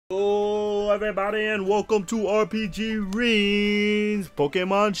Hello everybody and welcome to RPG Reen's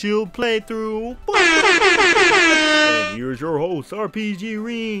Pokemon Shield playthrough. And here's your host, RPG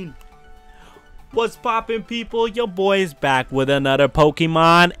Reen. What's poppin', people? Your boy is back with another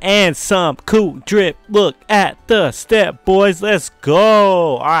Pokemon and some cool drip. Look at the step, boys. Let's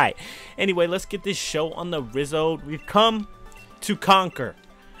go. Alright, anyway, let's get this show on the Rizzo. We've come to conquer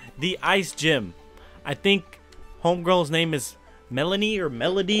the Ice Gym. I think homegirl's name is Melanie or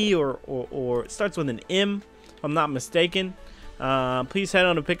Melody or it starts with an M, if I'm not mistaken. Please head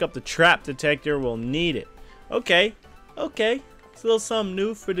on to pick up the trap detector. We'll need it. Okay. It's a little something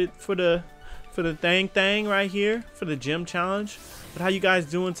new for the thing right here for the gym challenge. But how you guys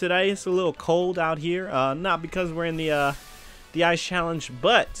doing today? It's a little cold out here. Not because we're in the ice challenge,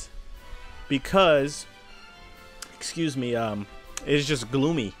 but because it's just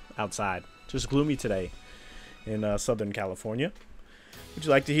gloomy outside. Just gloomy today in Southern California. Would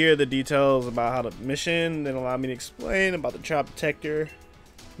you like to hear the details about how the mission? Then allow me to explain about the trap detector.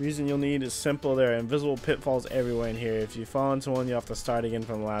 The reason you'll need is simple. There are invisible pitfalls everywhere in here. If you fall into one, you have to start again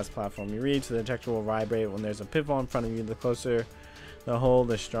from the last platform you reach. The detector will vibrate when there's a pitfall in front of you. The closer the hole,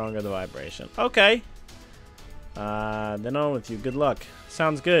 the stronger the vibration. Okay. Then on with you. Good luck.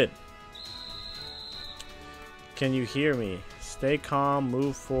 Sounds good. Can you hear me? Stay calm.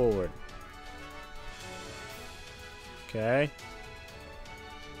 Move forward. Okay.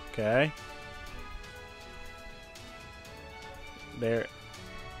 There.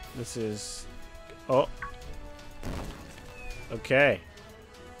 This is... Oh. Okay.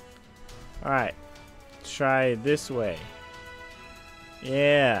 Alright. Try this way.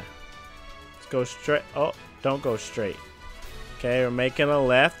 Yeah. Let's go straight. Oh, don't go straight. Okay, we're making a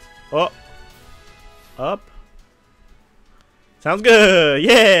left. Oh. Up. Sounds good.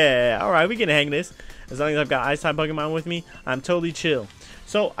 Yeah. Alright, we can hang this. As long as I've got Ice-type Pokemon with me, I'm totally chill.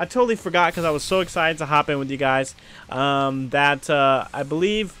 So, I totally forgot because I was so excited to hop in with you guys that I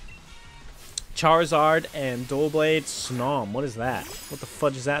believe Charizard and Doublade Snom. What is that? What the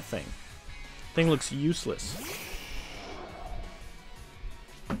fudge is that thing? Thing looks useless.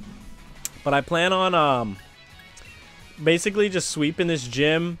 But I plan on basically just sweeping this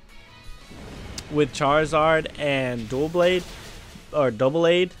gym with Charizard and Doublade. Or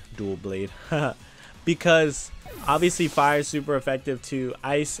Doublade. Because obviously fire is super effective to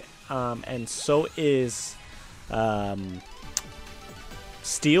ice, and so is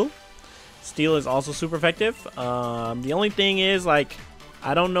steel. Steel is also super effective. The only thing is, like,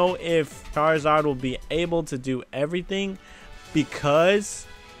 I don't know if Charizard will be able to do everything because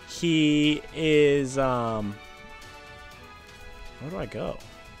he is where do I go?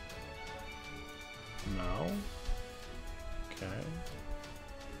 No. Okay.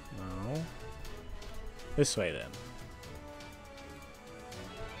 No. This way then.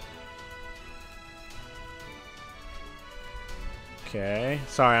 Okay.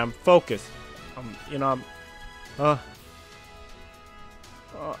 Sorry, I'm focused.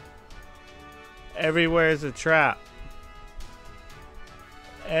 Everywhere is a trap.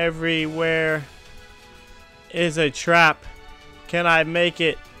 Everywhere is a trap. Can I make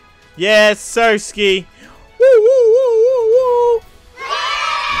it? Yes, Sirski. Woo woo woo woo woo.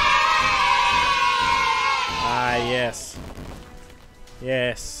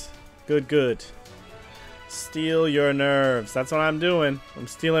 Yes. Good. Steal your nerves. That's what I'm doing. I'm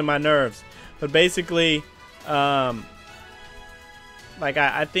stealing my nerves. But basically, like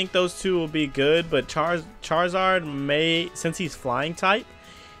I think those two will be good. But Charizard may, since he's flying type,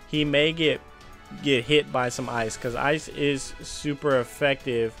 he may get hit by some ice because ice is super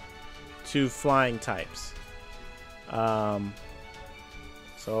effective to flying types.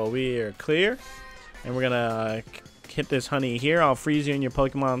 So we are clear, and we're gonna hit this honey here. I'll freeze you in your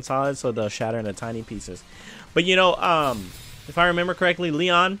Pokemon solid so they'll shatter into tiny pieces. But you know, if I remember correctly,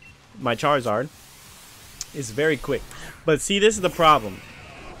 Leon, my Charizard, is very quick. But see, this is the problem.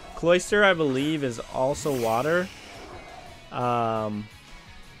 Cloyster, I believe, is also water. And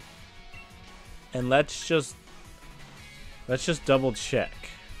let's just double check.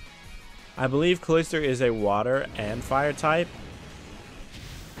 I believe Cloyster is a water and fire type.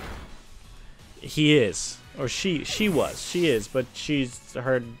 He is. Or she is, but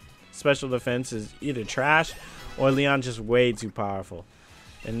her special defense is either trash or Leon's just way too powerful.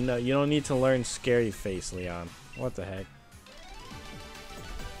 And no, you don't need to learn Scary Face, Leon. What the heck?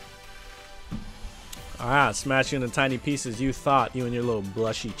 Smash you into tiny pieces. You thought, you and your little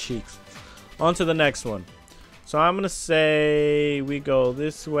blushy cheeks. On to the next one. So I'm gonna say we go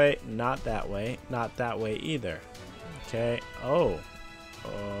this way, not that way either. Okay. Oh.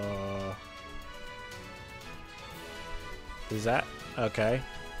 Is that okay?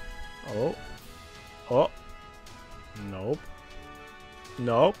 Oh. Oh. Nope.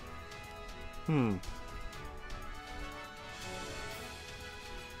 Nope.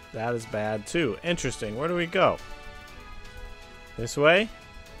 That is bad too. Interesting. Where do we go? This way?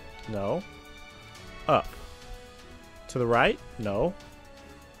 No. Up. To the right? No.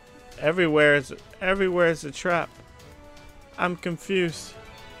 Everywhere is a trap. I'm confused.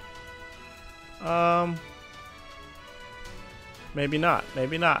 Maybe not.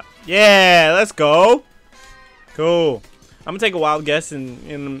 Maybe not. Yeah, let's go. Cool. I'm gonna take a wild guess,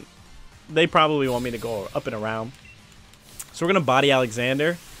 and they probably want me to go up and around. So we're gonna body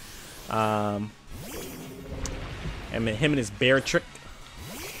Alexander. And him and his bear trick.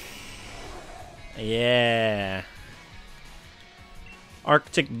 Yeah.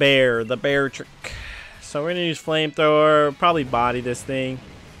 Arctic bear, the bear trick. So we're gonna use flamethrower, probably body this thing.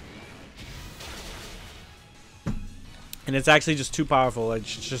 And it's actually just too powerful. Like,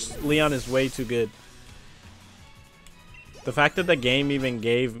 just Leon is way too good. The fact that the game even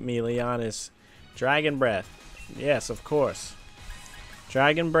gave me Leon is Dragon Breath. Yes, of course.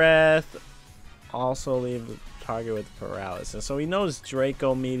 Dragon Breath. Also leave the target with paralysis. So he knows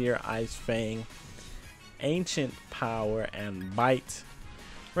Draco, Meteor, Ice Fang, Ancient Power, and Bite.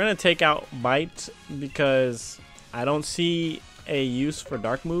 We're going to take out Bite because I don't see a use for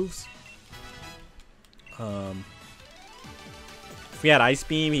dark moves. If we had Ice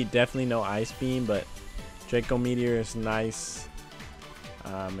Beam, he'd definitely know Ice Beam, but Draco Meteor is nice.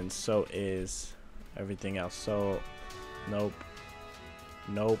 And so is everything else. So, nope.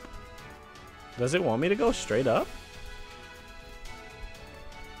 Nope. Does it want me to go straight up?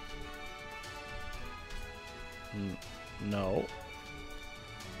 No.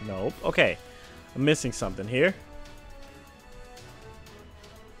 Nope. Okay. I'm missing something here.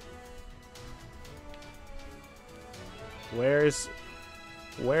 Where's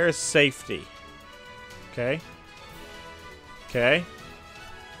safety? Okay. Okay.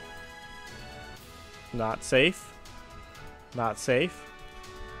 Not safe. Not safe.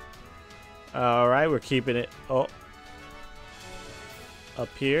 Alright, we're keeping it. Oh. Up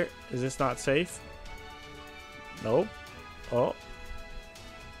here. Is this not safe? Nope. Oh.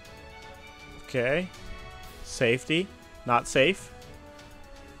 Okay. Safety. Not safe.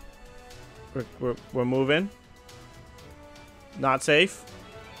 We're moving. Not safe.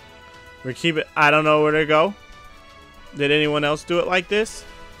 We keep it. I don't know where to go. Did anyone else do it like this?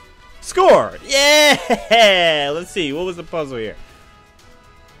 Score! Yeah! Let's see. What was the puzzle here?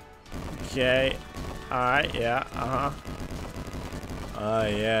 Okay. Alright. Yeah. Uh-huh.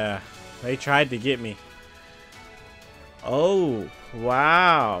 Yeah. They tried to get me. Oh.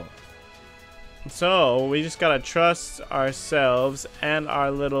 Wow. So, we just gotta trust ourselves and our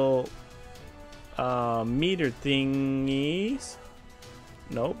little meter thingies.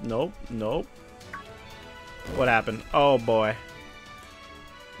 Nope, nope, nope. What happened? Oh boy.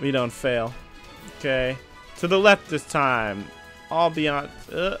 We don't fail. Okay. To the left this time. All beyond.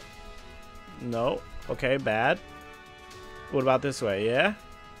 No. Okay, bad. What about this way? Yeah?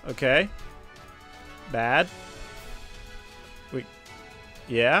 Okay. Bad.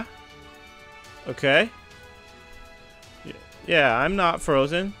 Yeah? Okay. Yeah, I'm not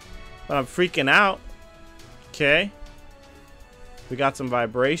frozen. But I'm freaking out. Okay. We got some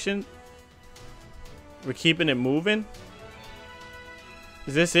vibration. We're keeping it moving.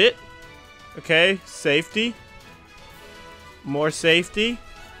 Is this it? Okay, safety. More safety.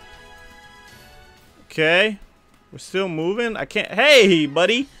 Okay. We're still moving. I can't. Hey,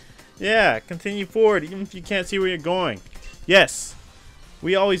 buddy. Yeah, continue forward even if you can't see where you're going. Yes.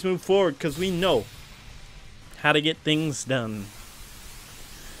 We always move forward because we know how to get things done.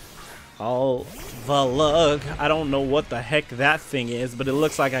 All the lug. I don't know what the heck that thing is, but it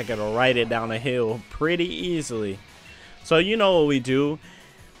looks like I could ride it down a hill pretty easily. So you know what we do.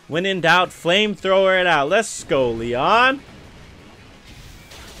 When in doubt, flamethrower it out. Let's go, Leon.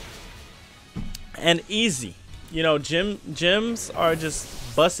 And easy. You know, gyms are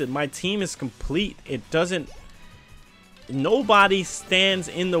just busted. My team is complete. It doesn't. Nobody stands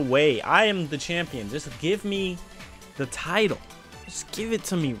in the way. I am the champion. Just give me the title. Just give it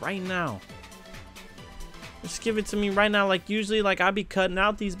to me right now. Just give it to me right now. Like usually, like I be cutting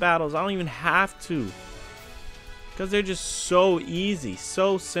out these battles. I don't even have to. Because they're just so easy.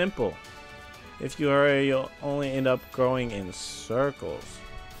 So simple. If you hurry, you'll only end up growing in circles.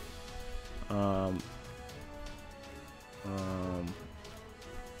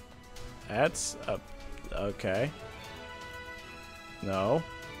 That's okay. No.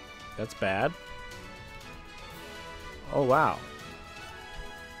 That's bad. Oh, wow.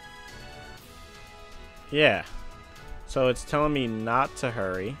 Yeah. So it's telling me not to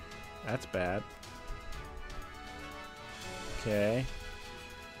hurry. That's bad. Okay.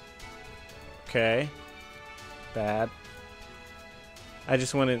 Okay. Bad. I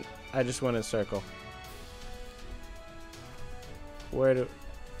just went in circle. Where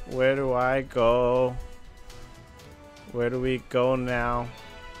do I go? Where do we go now?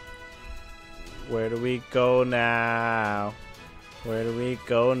 Where do we go now? Where do we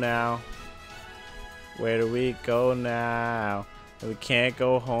go now? Where do we go now? We can't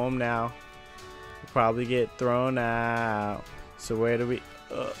go home now. We'll probably get thrown out. So where do we?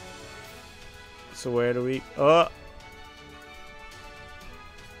 So where do we?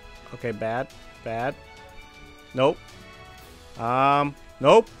 Okay, bad, bad. Nope.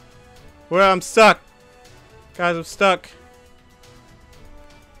 Nope. Where I'm stuck. Guys, I'm stuck.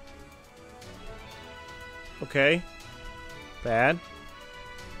 Okay. Bad.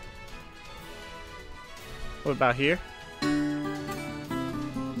 What about here?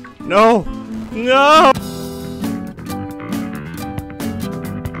 No! No!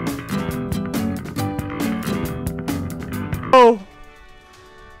 Oh!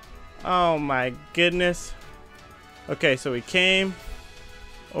 Oh my goodness. Okay, so we came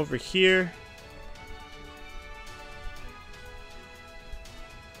over here.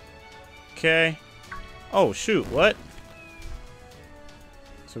 Okay. Oh shoot, what?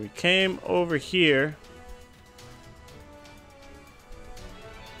 So we came over here.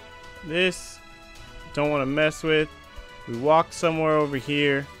 This don't want to mess with. We walked somewhere over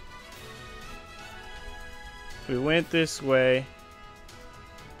here. We went this way.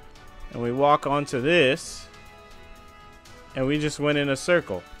 And we walk onto this. And we just went in a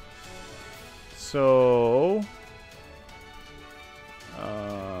circle. So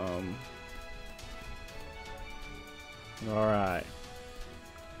alright.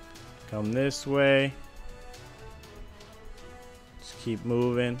 Come this way. Just keep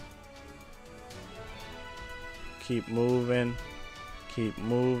moving. Keep moving. Keep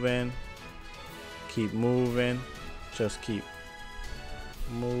moving. Keep moving. Just keep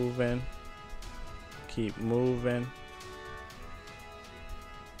moving. Keep moving.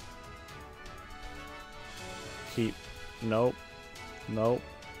 Keep. Nope. Nope.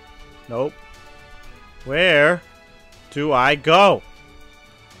 Nope. Where do I go?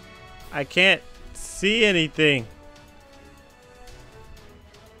 I can't see anything.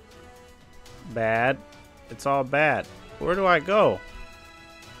 Bad. It's all bad. Where do I go?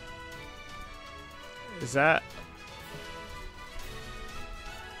 Is that...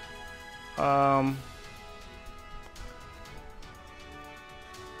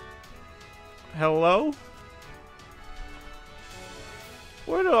 Hello?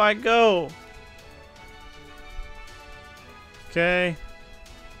 Where do I go? Okay.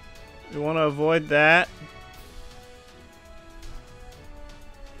 We want to avoid that.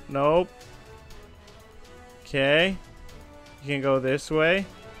 Nope. Okay. You can go this way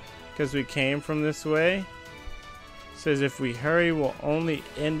because we came from this way. It says if we hurry, we'll only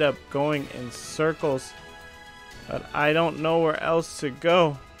end up going in circles. But I don't know where else to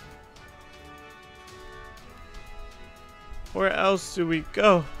go. Where else do we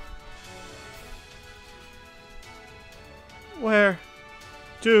go? Where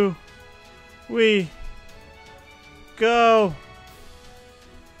do we go?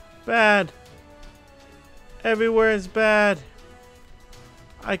 Bad. Everywhere is bad.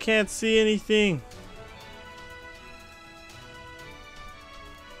 I can't see anything.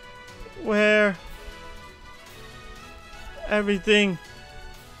 Where? Everything.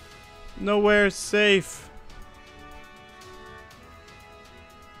 Nowhere is safe.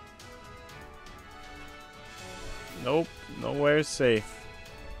 Nope, nowhere is safe.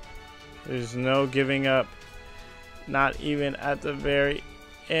 There's no giving up. Not even at the very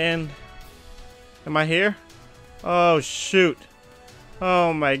end. Am I here? Oh shoot.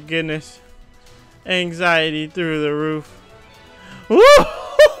 Oh my goodness. Anxiety through the roof. Woo!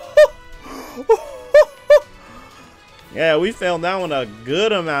 Yeah, we failed that one a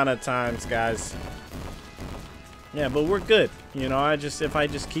good amount of times, guys. Yeah, but we're good. You know, if I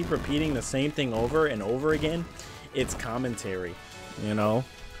just keep repeating the same thing over and over again, it's commentary, you know.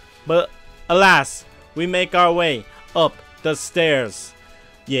 But alas, we make our way up the stairs.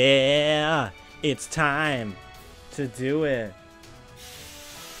 Yeah, it's time to do it.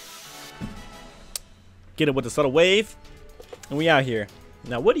 Get it with the subtle wave, and we out here.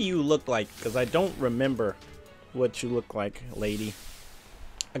 Now, what do you look like? Because I don't remember what you look like, lady.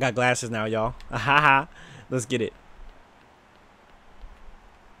 I got glasses now, y'all. Ahaha. Let's get it.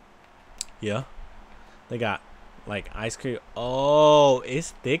 Yeah. They got like ice cream. Oh,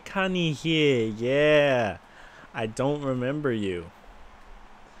 it's thick honey here. Yeah. I don't remember you.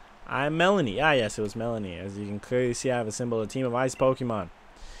 I'm Melanie. Ah, yes, it was Melanie. As you can clearly see, I have a symbol of a team of ice Pokemon.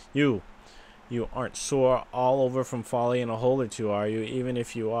 You aren't sore all over from falling in a hole or two, are you? Even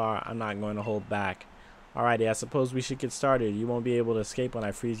if you are, I'm not going to hold back. Alrighty, I suppose we should get started. You won't be able to escape when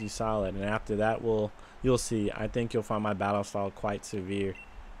I freeze you solid, and after that, you'll see. I think you'll find my battle style quite severe.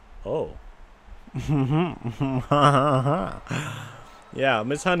 Oh. Yeah,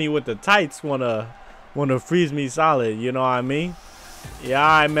 Miss Honey with the tights wanna freeze me solid. You know what I mean? Yeah,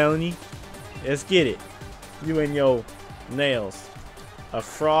 alright, Melanie. Let's get it. You and your nails. A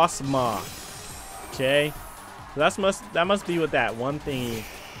frost moth. Okay. So that must be what that one thingy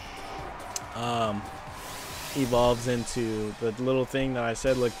evolves into. The little thing that I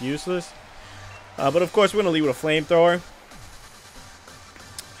said looked useless. But of course we're gonna lead with a flamethrower.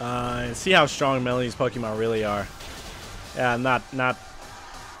 And see how strong Melanie's Pokemon really are. Yeah, not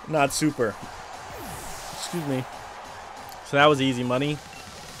super. Excuse me. So that was easy money.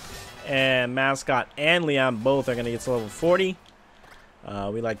 And Mascot and Leon both are gonna get to level 40.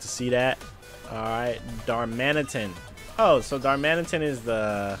 We like to see that. Alright, Darmanitan. Oh, so Darmanitan is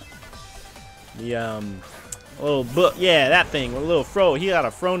the little book. Yeah, that thing with a little fro. He got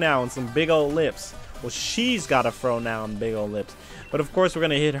a fro now and some big old lips. Well, she's got a fro now and big old lips. But of course, we're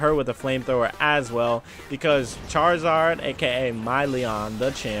gonna hit her with a flamethrower as well, because Charizard, aka my Leon,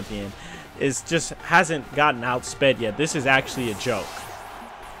 the champion, hasn't gotten outsped yet. This is actually a joke.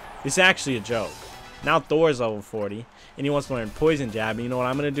 It's actually a joke. Now Thor's level 40, and he wants to learn Poison Jab. And you know what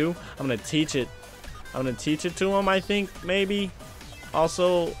I'm gonna do? I'm gonna teach it. I'm gonna teach it to him. I think maybe.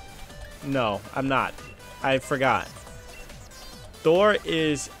 Also, no, I'm not. I forgot. Thor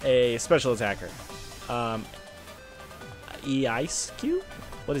is a special attacker. Ice Cube?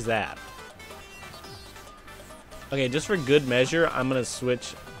 What is that? Okay, just for good measure, I'm gonna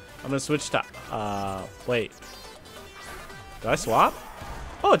switch to wait. Did I swap?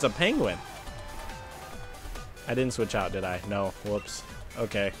 Oh, it's a penguin. I didn't switch out, did I? No. Whoops.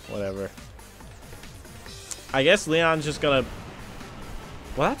 Okay, whatever. I guess Leon's just gonna...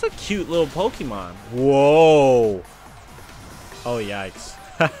 Well, that's a cute little Pokemon. Whoa. Oh, yikes.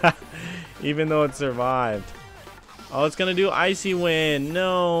 Even though it survived. Oh, it's gonna do Icy Wind.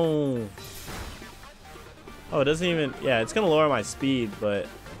 No. Oh, it doesn't even... Yeah, it's gonna lower my speed, but...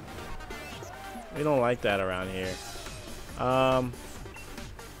 We don't like that around here. I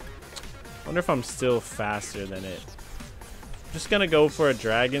wonder if I'm still faster than it. I'm just gonna go for a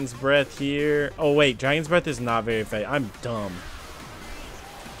Dragon's Breath here. Oh, wait. Dragon's Breath is not very fast. I'm dumb.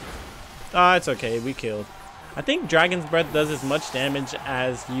 Ah, it's okay. We killed. I think Dragon's Breath does as much damage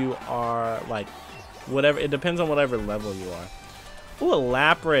as you are, like... Whatever, it depends on whatever level you are. Ooh, a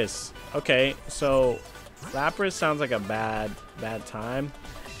Lapras. Okay, so Lapras sounds like a bad time.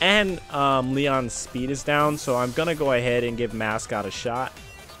 And Leon's speed is down, so I'm gonna go ahead and give Mascot a shot.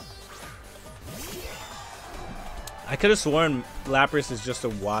 I could have sworn Lapras is just a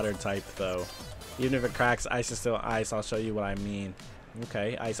water type though. Even if it cracks, ice is still ice. I'll show you what I mean.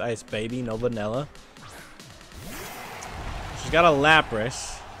 Okay, ice baby, no vanilla. She's got a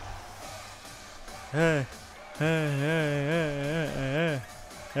Lapras. What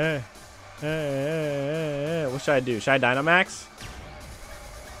should I do? Should I Dynamax?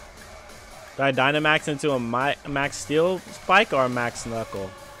 Do I Dynamax into a Max Steel Spike or a Max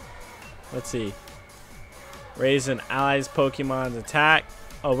Knuckle? Let's see. Raise an ally's Pokemon's attack.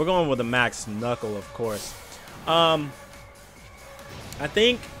 Oh, we're going with a Max Knuckle, of course. I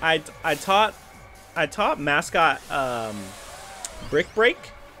think I taught Mascot Brick Break.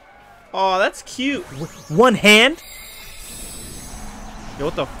 Oh, that's cute. One hand? Yo,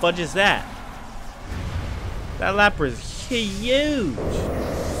 what the fudge is that? That Lapras is huge.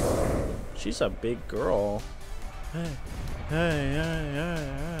 She's a big girl. That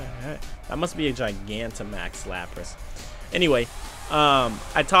must be a Gigantamax Lapras. Anyway,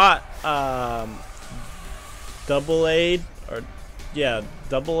 I taught Double Aid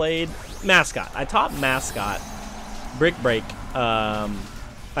Mascot. I taught Mascot Brick Break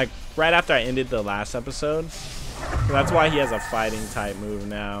like right after I ended the last episode. So that's why he has a fighting type move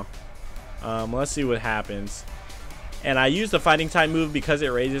now. Let's see what happens. And I use the fighting type move because it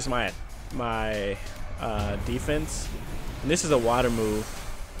raises my defense. And this is a water move.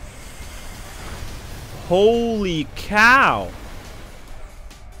 Holy cow.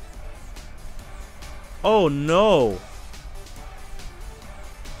 Oh no.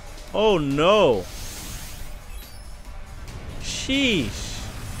 Oh no. Sheesh.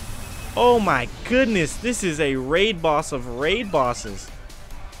 Oh my goodness, this is a raid boss of raid bosses.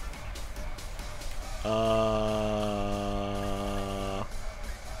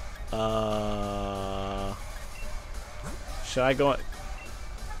 Should I go?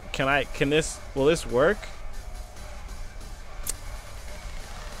 will this work?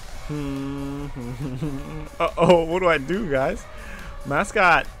 Uh-oh, what do I do, guys?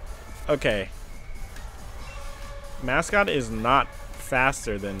 Mascot. Okay. Mascot is not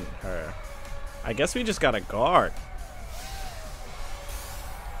faster than her. I guess we just gotta guard.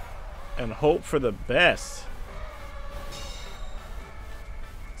 And hope for the best.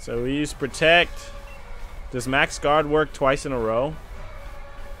 So we use protect. Does max guard work twice in a row?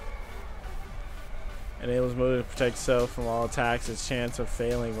 Enables move to protect itself from all attacks. Its chance of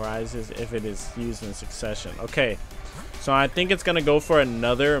failing rises if it is used in succession. Okay, so I think it's gonna go for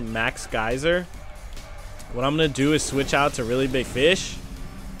another max geyser. What I'm gonna do is switch out to really big fish,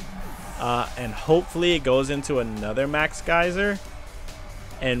 and hopefully it goes into another max geyser,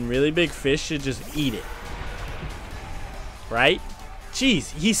 and really big fish should just eat it. Right?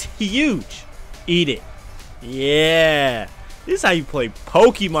 Jeez, he's huge. Eat it. Yeah. This is how you play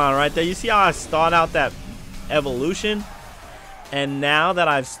Pokemon right there. You see how I stalled out that evolution? And now that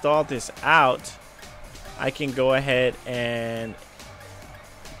I've stalled this out, I can go ahead and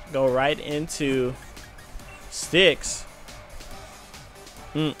go right into sticks.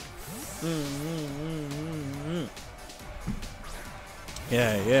 Yeah.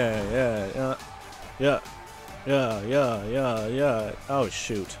 Oh,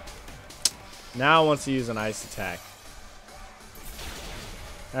 shoot. Now it wants to use an ice attack.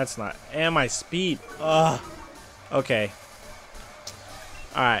 That's not. And my speed. Ugh. Okay.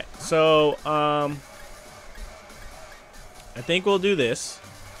 Alright. So, I think we'll do this.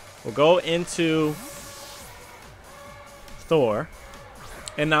 We'll go into Thor.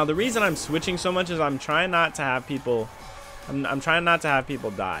 And now the reason I'm switching so much is I'm trying not to have people. I'm trying not to have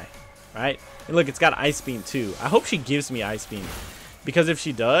people die. Right? And look, it's got Ice Beam too. I hope she gives me Ice Beam. Because if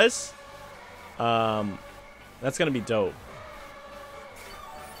she does, that's going to be dope.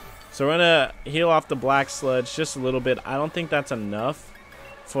 So we're gonna heal off the black sludge just a little bit. I don't think that's enough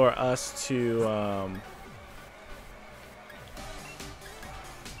for us to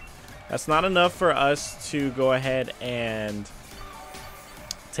that's not enough for us to go ahead and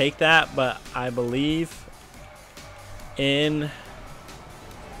take that, but I believe in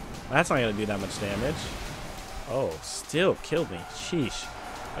that's not gonna do that much damage. Oh, still killed me. Sheesh.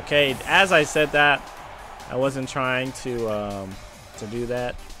 Okay, as I said that, I wasn't trying to do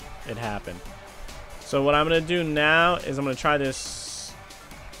that. It happened. So what I'm gonna do now is I'm gonna try this.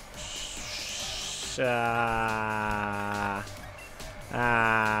 Alright.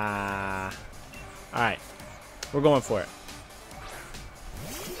 We're going for it.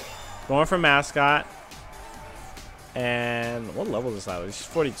 Going for mascot. And what level is this level? It's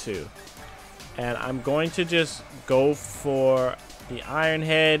 42. And I'm going to just go for the Iron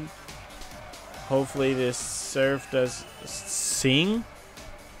Head. Hopefully this surf does sing.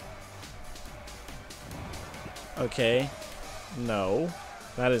 Okay, no,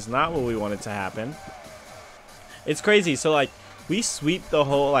 that is not what we wanted to happen. It's crazy. So like, we sweep the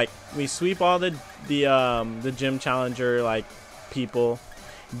whole, like, we sweep all the gym challenger like people.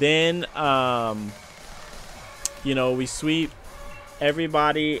 Then you know, we sweep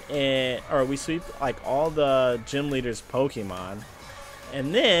everybody or we sweep like all the gym leaders Pokemon.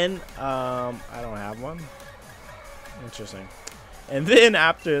 And then I don't have one. Interesting. And then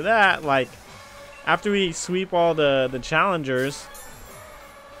after that, like, after we sweep all the challengers,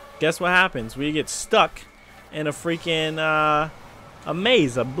 guess what happens? We get stuck in a freaking a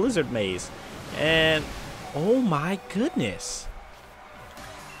maze, a blizzard maze. And oh my goodness.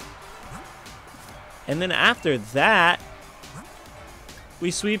 And then after that,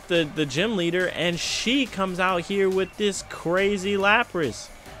 we sweep the gym leader, and she comes out here with this crazy Lapras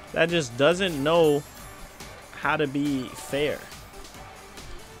that just doesn't know how to be fair.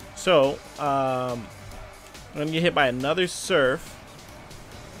 So, I'm going to get hit by another surf.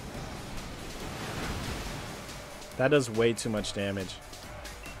 That does way too much damage.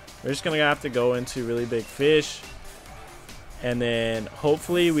 We're just going to have to go into really big fish. And then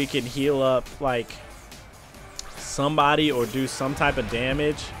hopefully we can heal up like somebody or do some type of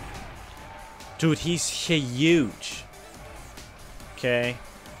damage. Dude, he's huge. Okay.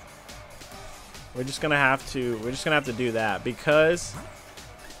 We're just going to have to do that because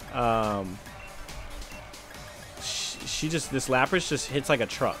this Lapras just hits like a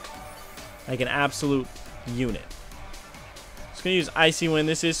truck, like an absolute unit. Just gonna use Icy Wind.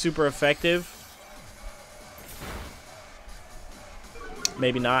 This is super effective.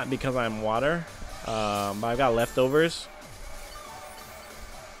 Maybe not because I'm water, but I've got leftovers.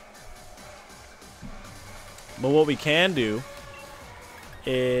 But what we can do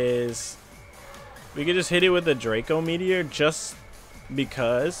is we could just hit it with the Draco Meteor just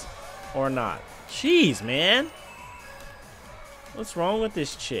Because or not. Jeez, man. What's wrong with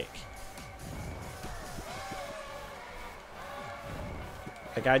this chick?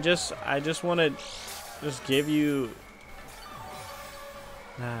 Like, I just want to just give you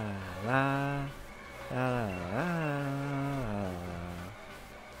la la la la la.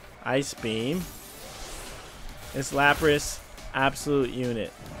 Ice beam. It's Lapras, absolute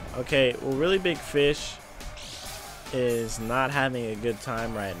unit. Okay, well, really big fish is not having a good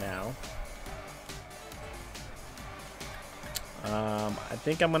time right now. I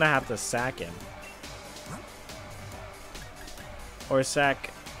think I'm gonna have to sack him. Or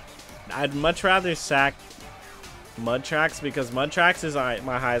sack. I'd much rather sack Mudtrax because Mudtrax is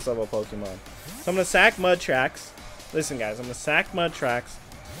my highest level Pokemon. So I'm gonna sack Mudtrax. Listen, guys, I'm gonna sack Mudtrax.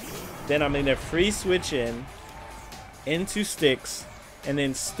 Then I'm gonna free switch into Sticks, and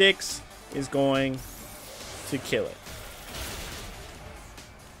then Sticks is going to kill it.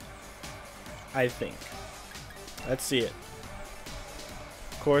 I think. Let's see it.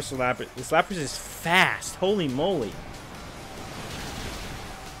 Of course, Lapras. This Lapras is fast. Holy moly.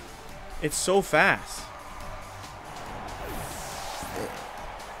 It's so fast.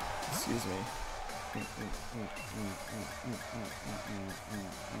 Excuse me.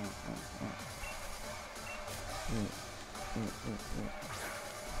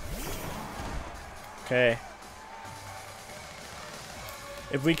 Okay.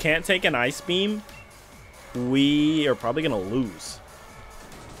 If we can't take an Ice Beam, we are probably gonna lose.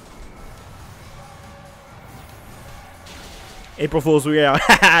 April Fool's, we are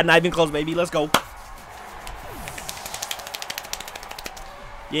not even close, baby. Let's go.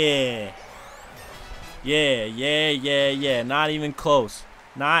 Yeah. Yeah. Not even close.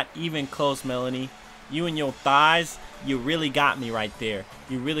 Not even close, Melanie. You and your thighs, you really got me right there.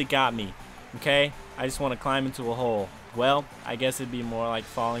 You really got me. Okay? I just want to climb into a hole. Well, I guess it'd be more like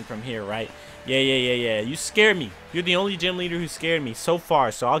falling from here, right? Yeah. You scared me. You're the only gym leader who scared me so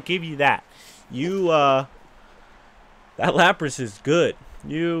far, so I'll give you that. That Lapras is good.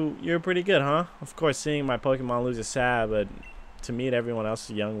 You're pretty good, huh? Of course, seeing my Pokemon lose is sad, but to meet everyone else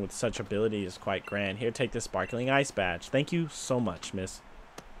young with such ability is quite grand. Here, take this sparkling ice badge. Thank you so much, miss.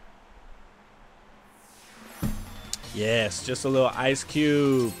 Yes, just a little ice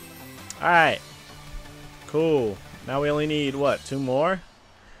cube. Alright. Cool. Now we only need, what, 2 more?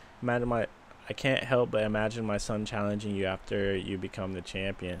 I can't help but imagine my son challenging you after you become the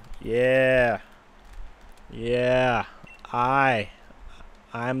champion. Yeah. Yeah.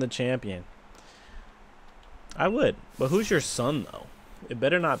 I'm the champion. I would. But who's your son, though? It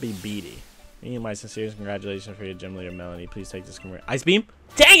better not be Beatty. Me and my sincerest congratulations for your gym leader, Melanie. Please take this Ice Beam?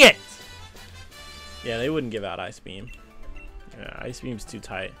 Dang it! Yeah, they wouldn't give out Ice Beam. Yeah, Ice Beam's too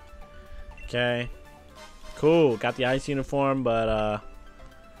tight. Okay. Cool. Got the ice uniform, but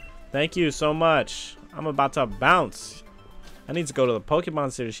thank you so much. I'm about to bounce. I need to go to the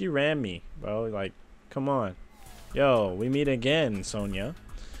Pokemon Center. She ran me, bro. Like, come on. Yo, we meet again, Sonia.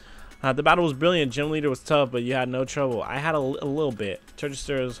 The battle was brilliant. Gym leader was tough, but you had no trouble. I had a little bit.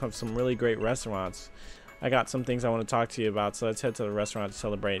 Turtles have some really great restaurants. I got some things I want to talk to you about, so let's head to the restaurant to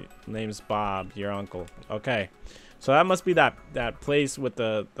celebrate. Name's Bob, your uncle. Okay. So that must be that place with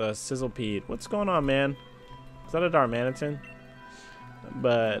the Sizzlepede. What's going on, man? Is that a Darmanitan?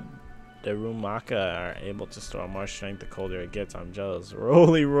 But the Rumaka are able to store more strength the colder it gets. I'm jealous.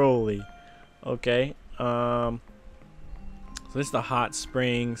 Roly. Okay. So this is the hot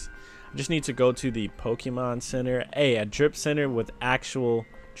springs. I just need to go to the Pokemon Center. Hey, a drip center with actual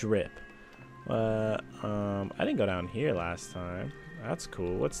drip. I didn't go down here last time. That's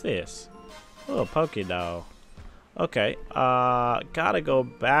cool. What's this? Oh, Pokédoll. Okay. Gotta go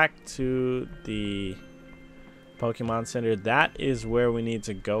back to the Pokemon Center. That is where we need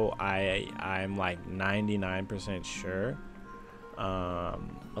to go. I'm like 99% sure. But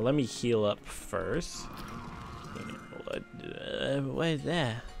let me heal up first. What is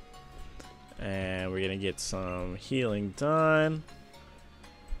that? And we're gonna get some healing done.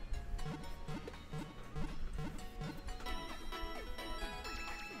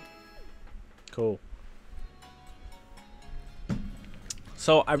 Cool.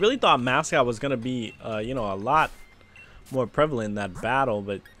 So I really thought Mascot was gonna be, you know, a lot more prevalent in that battle,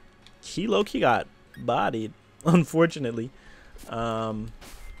 but he low-key got bodied, unfortunately.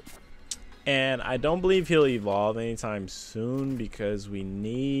 And I don't believe he'll evolve anytime soon because we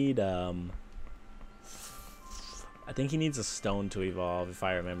need, I think he needs a stone to evolve, if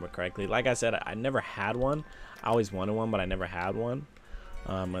I remember correctly. Like I said, I never had one. I always wanted one, but I never had one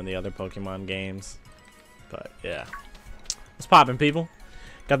in the other Pokemon games. But yeah, what's poppin', people?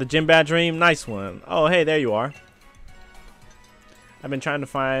 Got the gym badge dream, nice one. Oh, hey, there you are. I've been trying to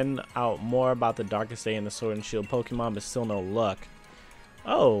find out more about the Darkest Day and the Sword and Shield Pokemon, but still no luck.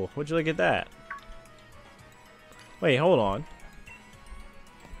 Oh, would you look at that? Wait, hold on.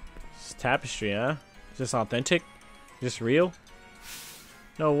 It's tapestry, huh? Is this authentic? Is this real?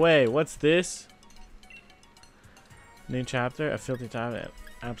 No way. What's this? New chapter? A filthy time. An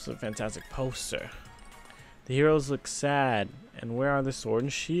absolute fantastic poster. The heroes look sad. And where are the sword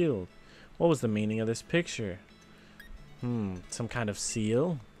and shield? What was the meaning of this picture? Some kind of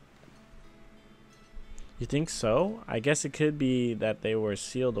seal? You think so? I guess it could be that they were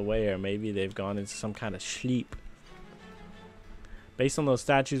sealed away, or maybe they've gone into some kind of sleep. Based on those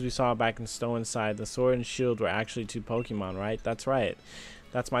statues we saw back in Stow-N-Side, the sword and shield were actually 2 Pokemon, right? That's right.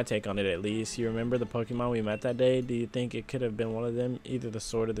 That's my take on it, at least. You remember the Pokemon we met that day? Do you think it could have been one of them? Either the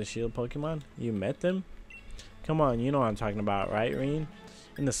sword or the shield Pokemon? You met them? Come on, you know what I'm talking about, right, Reen?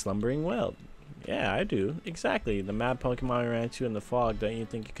 In the Slumbering Well. Yeah, I do. Exactly. The mad Pokemon we ran into in the fog. Don't you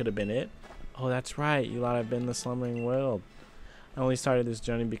think it could have been it? Oh, that's right. You lot have been in the Slumbering World. I only started this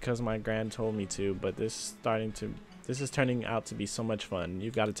journey because my grand told me to, but this is turning out to be so much fun.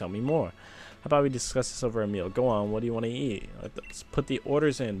 You've got to tell me more. How about we discuss this over a meal? Go on. What do you want to eat? Let's put the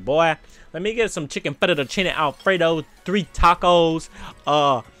orders in. Boy, let me get some chicken fettuccine Alfredo, 3 tacos,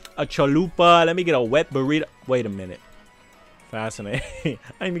 a chalupa. Let me get a wet burrito. Wait a minute. Fascinating.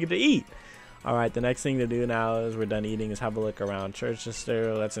 I didn't even get to eat. All right, the next thing to do now is we're done eating is have a look around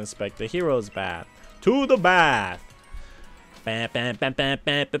Chichester. Let's inspect the hero's bath. To the bath. Bam, bam, bam, bam,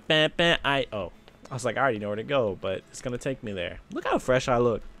 bam, bam, bam, bam. I was like, I already know where to go, but it's gonna take me there. Look how fresh I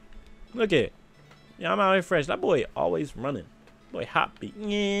look. Look at it. Yeah, I'm out here fresh. That boy always running. Boy, hot beat.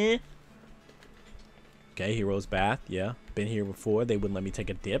 Yeah. Okay, hero's bath. Yeah, been here before. They wouldn't let me take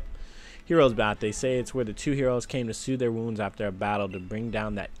a dip. Hero's bath. They say it's where the 2 heroes came to soothe their wounds after a battle to bring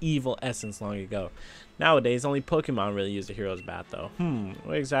down that evil essence long ago. Nowadays, only Pokemon really use the hero's bath, though.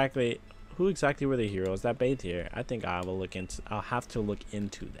 Who exactly were the heroes that bathed here? I think I'll have to look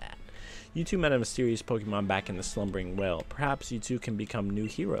into that. You 2 met a mysterious Pokemon back in the Slumbering Well. Perhaps you 2 can become new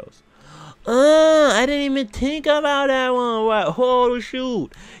heroes. I didn't even think about that one. Right. Oh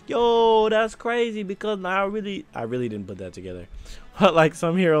shoot, yo, that's crazy because I really didn't put that together. But like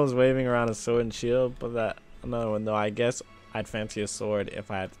some heroes waving around a sword and shield, but that another one though. I guess I'd fancy a sword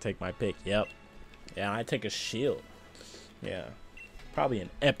if I had to take my pick. Yep, yeah, I'd take a shield. Yeah, probably an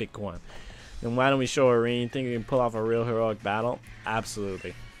epic one. Then why don't we show Irene? Think we can pull off a real heroic battle?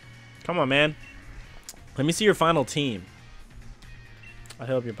 Absolutely. Come on, man. Let me see your final team. I'll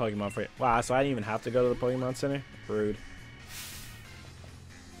help your Pokemon for you. Wow, so I didn't even have to go to the Pokemon Center? Rude.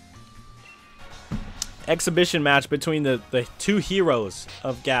 Exhibition match between the 2 heroes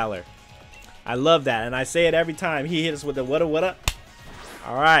of Galar. I love that, and I say it every time. He hits us with the what-a.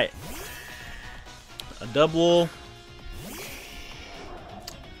 Alright. A double.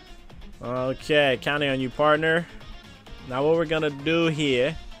 Okay, counting on you, partner. Now what we're going to do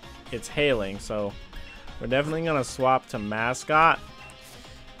here, it's hailing, so we're definitely going to swap to Mascot.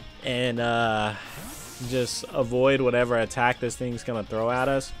 And just avoid whatever attack this thing's gonna throw at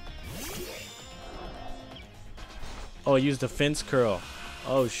us. Oh, use defense curl.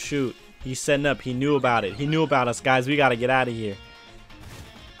 Oh shoot, he's setting up. He knew about it. He knew about us, guys. We gotta get out of here.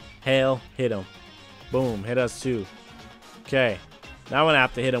 Hail, hit him. Boom, hit us too. Okay, now I'm gonna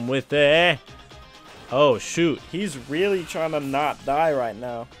have to hit him with the. Oh shoot, he's really trying to not die right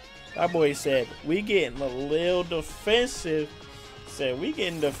now. That boy said we getting a little defensive. Said we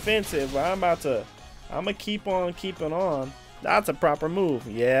getting defensive, but I'm gonna keep on keeping on. That's a proper move.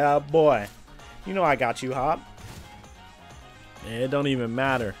 Yeah, boy. You know I got you, Hop. It don't even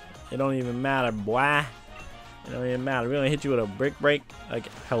matter. It don't even matter, boy. It don't even matter. We're gonna hit you with a brick break.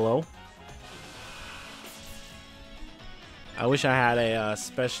 Like, hello. I wish I had a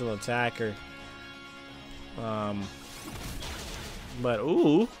special attacker. But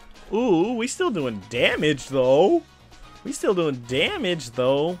ooh, we still doing damage though. We still doing damage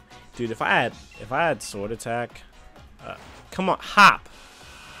though, dude. If I had sword attack, come on, Hop,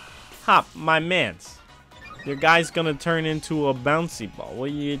 my mans. Your guy's gonna turn into a bouncy ball.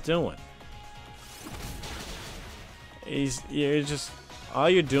 What are you doing? You're just all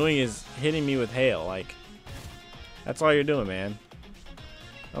you're doing is hitting me with hail. Like that's all you're doing, man.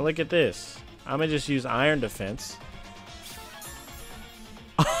 Now look at this. I'm gonna just use iron defense.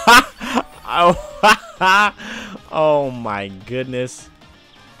 Oh my goodness.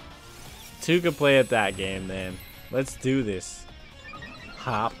 2 could play at that game then. Let's do this.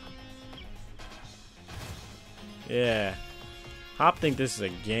 Hop. Yeah. Hop think this is a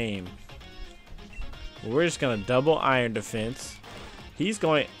game. We're just gonna double iron defense. He's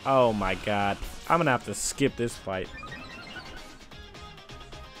going. Oh my god. I'm gonna have to skip this fight.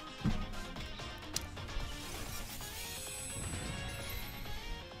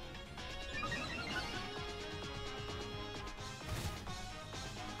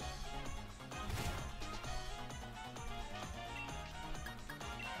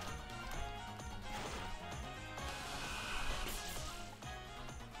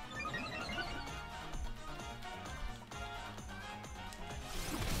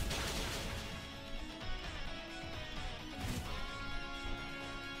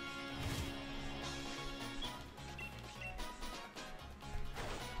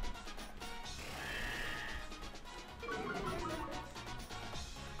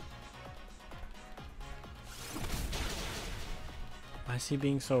 is he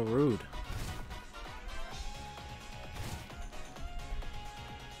being so rude?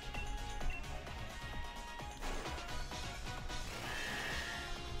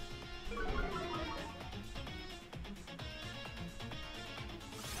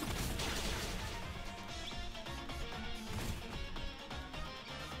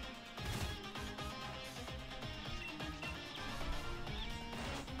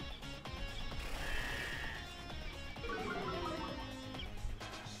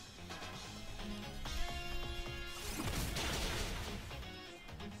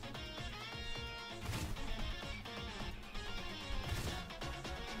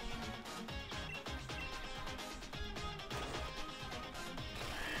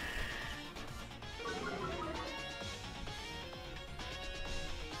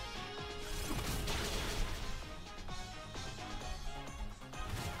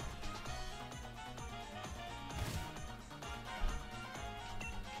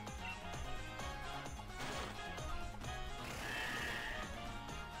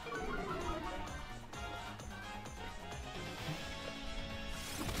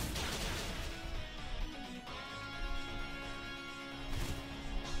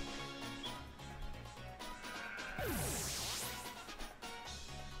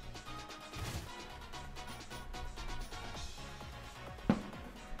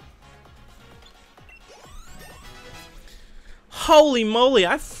 Holy moly,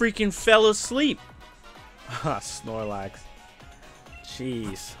 I freaking fell asleep. Snorlax.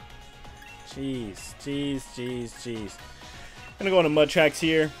 Jeez. Jeez. Gonna go into mud tracks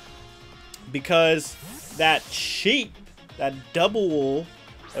here because that sheep, that double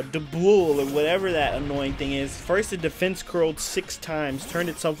or double or whatever that annoying thing is, first it defense curled 6 times, turned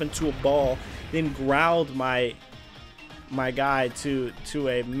itself into a ball, then growled my guy to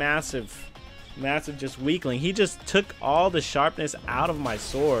a massive just weakling. He just took all the sharpness out of my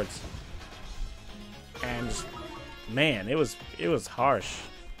swords, and just, man, it was harsh.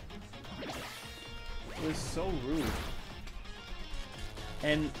 It was so rude.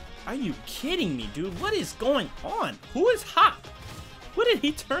 And are you kidding me, dude? What is going on? Who is Hop? What did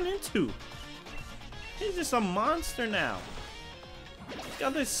he turn into? He's just a monster now. He's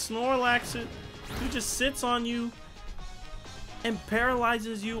got this Snorlax who just sits on you and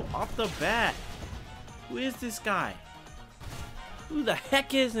paralyzes you off the bat. Who is this guy? Who the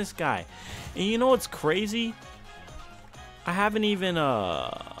heck is this guy? And you know what's crazy? I haven't even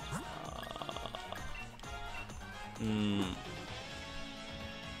I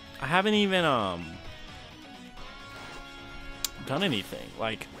haven't even done anything.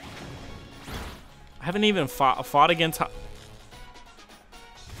 Like, I haven't even fought against.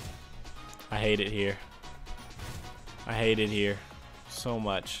 I hate it here. I hate it here so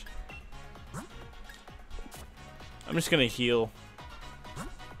much. I'm just gonna heal.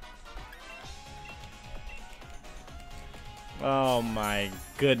 Oh my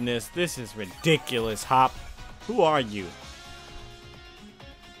goodness, this is ridiculous, Hop. Who are you?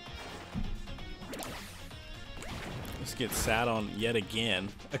 Let's get sat on yet again.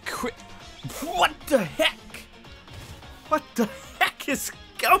 A crit. What the heck? What the heck is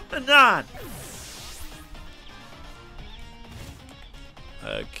going on?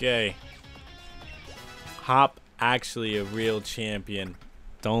 Okay. Hop actually a real champion.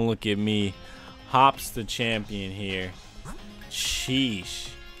 Don't look at me. Hop's the champion here. Sheesh.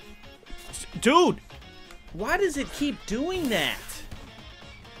 Dude, why does it keep doing that?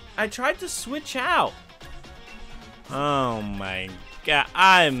 I tried to switch out. Oh my god.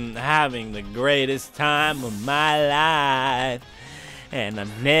 I'm having the greatest time of my life. And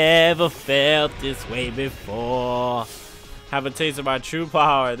I've never felt this way before. Have a taste of my true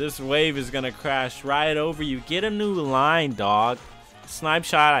power. This wave is gonna crash right over you. Get a new line, dog. Snipe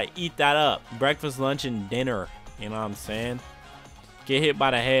shot, I eat that up. Breakfast, lunch, and dinner. You know what I'm saying? Get hit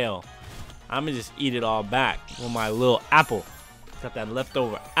by the hail. I'ma just eat it all back with my little apple. Got that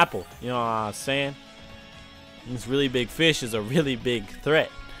leftover apple. You know what I'm saying? This really big fish is a really big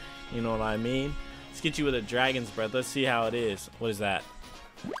threat. You know what I mean? Let's get you with a dragon's breath. Let's see how it is. What is that?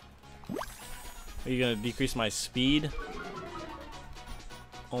 Are you gonna decrease my speed?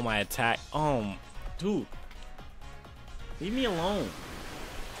 Oh, my attack. Oh, dude. Leave me alone.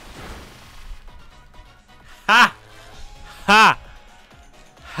 Ha! Ha!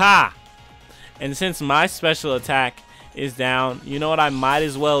 Ha! And since my special attack is down, you know what I might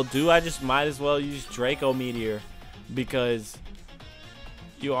as well do? I just might as well use Draco Meteor, because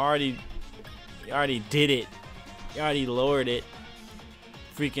you already did it. You already lowered it.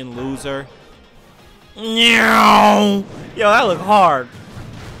 Freaking loser. Yo, that looked hard.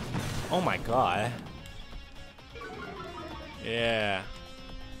 Oh my god. Yeah.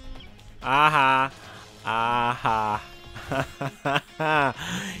 Aha. Aha.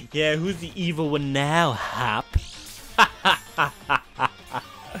 Yeah, who's the evil one now, Hop?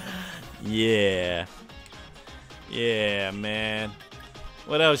 Yeah. Yeah, man.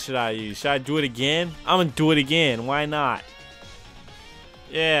 What else should I use? Should I do it again? I'm gonna do it again. Why not?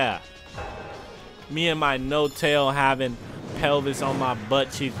 Yeah. Me and my no-tail having pelvis on my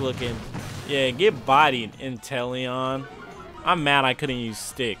butt cheek looking. Yeah, get bodied, Inteleon. I'm mad I couldn't use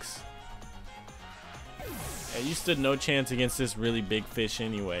sticks. Yeah, you stood no chance against this really big fish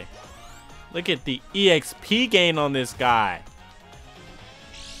anyway. Look at the EXP gain on this guy.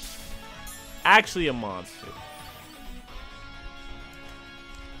 Actually a monster.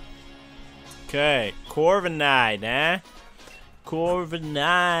 Okay, Corviknight, eh?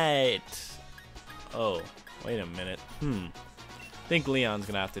 Corviknight. Oh, wait a minute. I think Leon's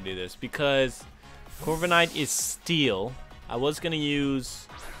gonna have to do this because Corviknight is steel. I was gonna use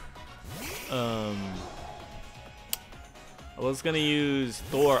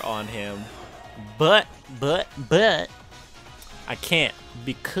Thor on him, but I can't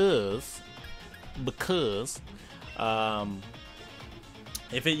because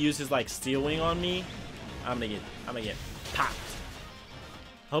if it uses like Steel Wing on me, I'm gonna get popped.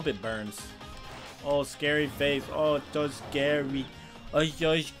 Hope it burns. Oh, scary face. Oh, it's so scary. Oh,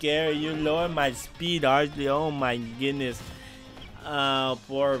 so scary. You lower my speed, Archie. Oh my goodness. Oh,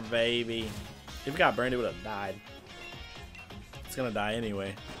 poor baby. If it got burned, it would have died. It's gonna die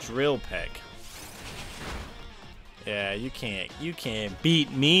anyway. Drill Peck. Yeah, you can't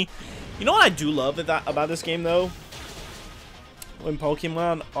beat me. You know what I do love about this game though? When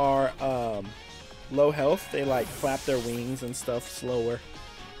Pokemon are low health, they like flap their wings and stuff slower.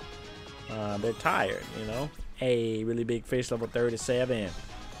 They're tired, you know. Hey, really big fish, level 37.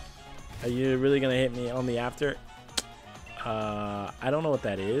 Are you really gonna hit me on the after? I don't know what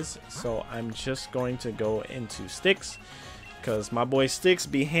that is, so I'm just going to go into Sticks because my boy Sticks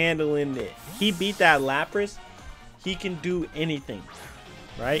be handling it. He beat that Lapras. He can do anything,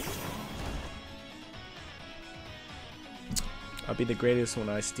 right? I'll be the greatest when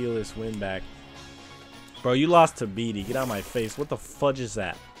I steal this win back. Bro, you lost to Beatty. Get out of my face. What the fudge is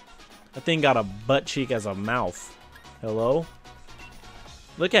that? That thing got a butt cheek as a mouth. Hello?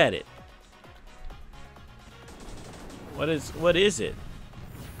 Look at it. What is it?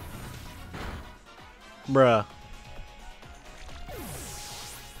 Bruh.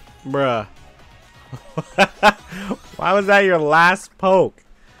 Bruh. Why was that your last poke?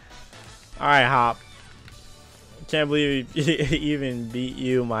 Alright, Hop. Can't believe he even beat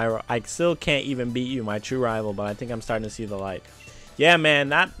you, I still can't even beat you, my true rival, but I think I'm starting to see the light. Yeah, man,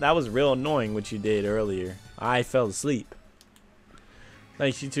 that was real annoying what you did earlier. I fell asleep.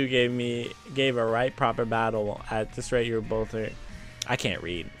 Like you two gave a right proper battle. At this rate, you're both I can't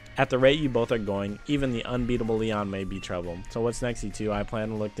read. At the rate you both are going, even the unbeatable Leon may be trouble. So what's next, you two? I plan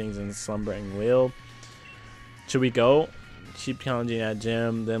to look things in slumbering will. Should we go? Keep challenging that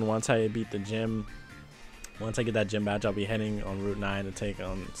gym. Then once I get that gym badge, I'll be heading on Route 9 to take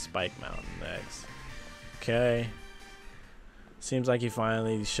on Spike Mountain next. Okay. Seems like he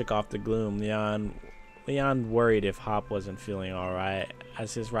finally shook off the gloom. Leon worried if Hop wasn't feeling alright.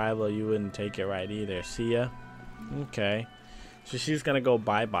 As his rival, you wouldn't take it right either. See ya? Okay. So she's gonna go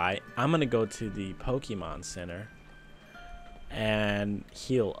bye-bye. I'm gonna go to the Pokemon Center and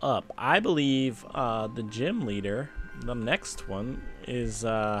heal up. I believe the gym leader, the next one, is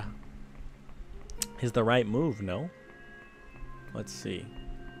the right move, no? Let's see.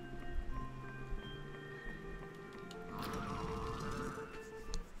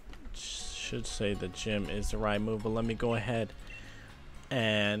 Should say the gym is the right move, but let me go ahead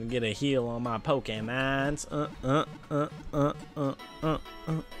and get a heal on my Pokemons.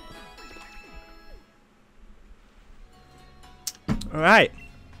 Alright.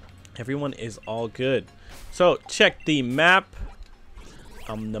 Everyone is all good. So check the map.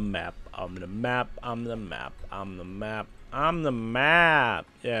 I'm the map. I'm the map. I'm the map. I'm the map. I'm the map.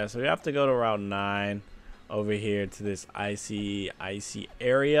 Yeah, so we have to go to Route 9 over here to this icy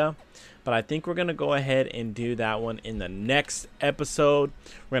area. But I think we're going to go ahead and do that one in the next episode.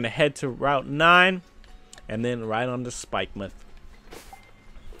 We're going to head to Route 9 and then right on to Spikemuth.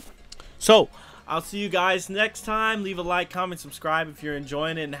 So, I'll see you guys next time. Leave a like, comment, subscribe if you're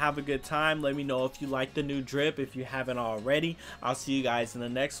enjoying it, and have a good time. Let me know if you like the new drip if you haven't already. I'll see you guys in the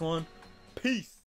next one. Peace.